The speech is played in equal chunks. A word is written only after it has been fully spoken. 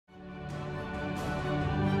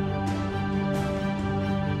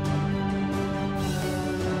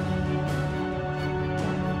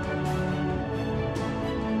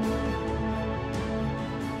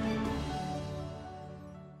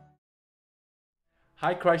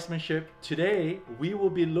Hi Christmanship. Today we will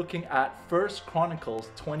be looking at 1 Chronicles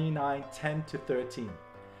 29:10-13.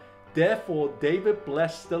 Therefore David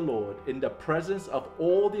blessed the Lord in the presence of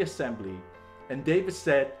all the assembly. And David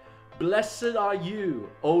said, Blessed are you,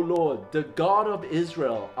 O Lord, the God of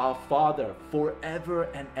Israel, our Father, forever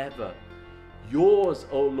and ever. Yours,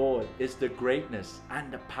 O Lord, is the greatness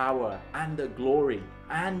and the power and the glory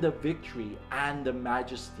and the victory and the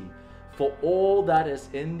majesty. For all that is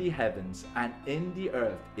in the heavens and in the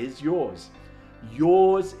earth is yours.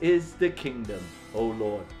 Yours is the kingdom, O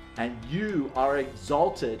Lord, and you are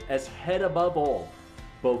exalted as head above all.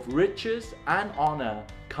 Both riches and honor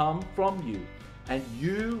come from you, and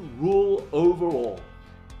you rule over all.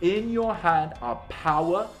 In your hand are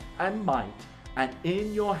power and might, and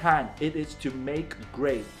in your hand it is to make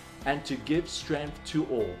great and to give strength to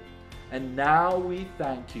all. And now we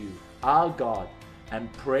thank you, our God, and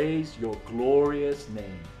praise your glorious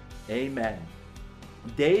name. Amen.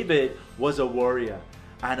 David was a warrior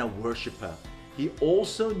and a worshiper. He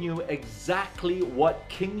also knew exactly what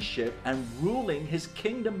kingship and ruling his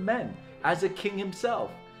kingdom meant as a king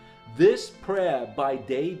himself. This prayer by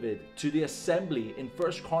David to the assembly in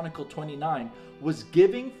 1 Chronicle 29 was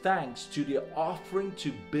giving thanks to the offering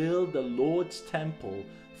to build the Lord's temple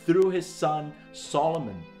through his son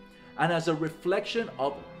Solomon, and as a reflection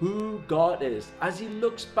of who God is, as he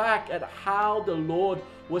looks back at how the Lord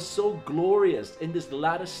was so glorious in this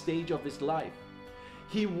latter stage of his life.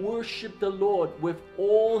 He worshiped the Lord with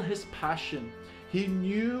all his passion. He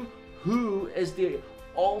knew who is the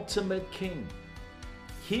ultimate king.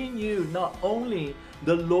 He knew not only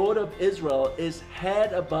the Lord of Israel is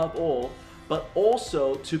head above all, but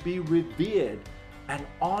also to be revered and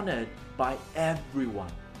honored by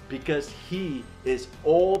everyone, because he is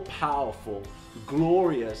all-powerful,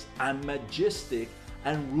 glorious, and majestic,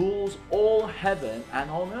 and rules all heaven and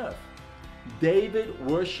on earth. David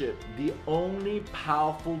worshiped the only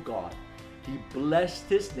powerful God. He blessed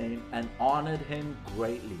his name and honored him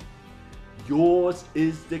greatly. Yours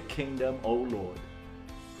is the kingdom, O Lord.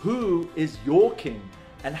 Who is your king,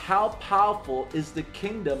 and how powerful is the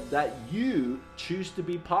kingdom that you choose to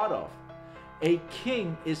be part of? A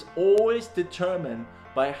king is always determined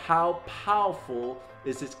by how powerful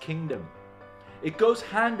is his kingdom. It goes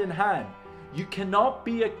hand in hand. You cannot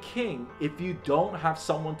be a king if you don't have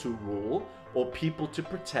someone to rule or people to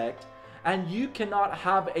protect, and you cannot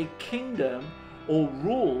have a kingdom or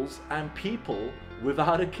rules and people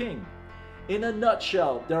without a king. In a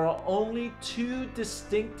nutshell, there are only two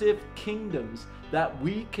distinctive kingdoms that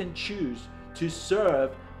we can choose to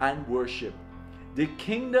serve and worship. The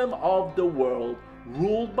kingdom of the world,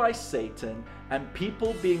 ruled by Satan and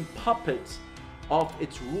people being puppets of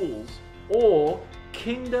its rules, or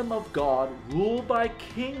kingdom of God, ruled by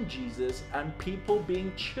King Jesus and people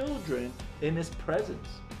being children in his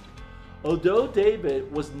presence. Although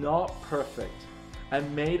David was not perfect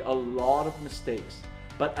and made a lot of mistakes,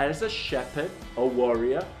 but as a shepherd, a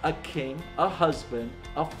warrior, a king, a husband,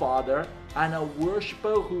 a father, and a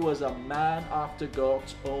worshiper who was a man after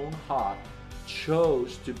God's own heart,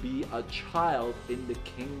 chose to be a child in the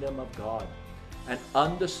kingdom of God and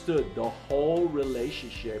understood the whole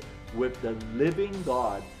relationship with the living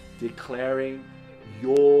God, declaring,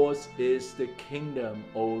 Yours is the kingdom,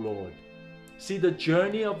 O Lord. See, the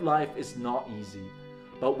journey of life is not easy,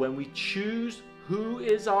 but when we choose who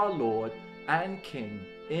is our Lord and King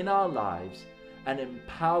in our lives and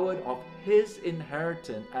empowered of his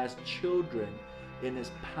inheritance as children in his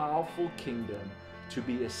powerful kingdom to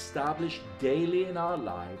be established daily in our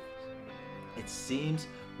lives, it seems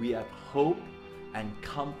we have hope and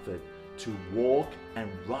comfort to walk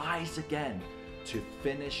and rise again to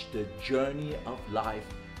finish the journey of life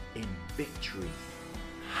in victory.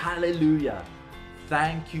 Hallelujah!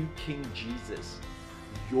 Thank you, King Jesus.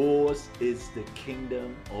 Yours is the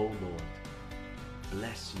kingdom, O Lord.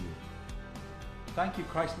 Bless you. Thank you,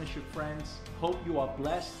 Christmanship friends. Hope you are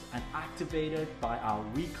blessed and activated by our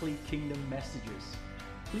weekly kingdom messages.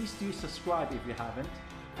 Please do subscribe if you haven't,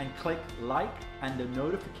 and click like and the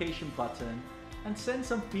notification button, and send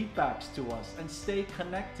some feedbacks to us and stay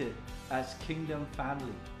connected as kingdom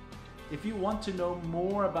family. If you want to know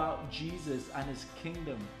more about Jesus and his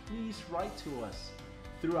kingdom, please write to us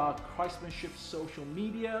through our Christmanship social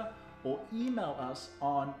media or email us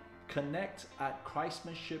on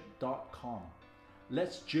connect@christmanship.com.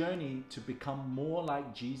 Let's journey to become more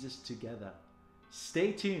like Jesus together.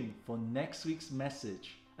 Stay tuned for next week's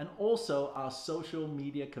message and also our social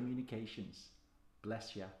media communications.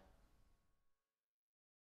 Bless ya.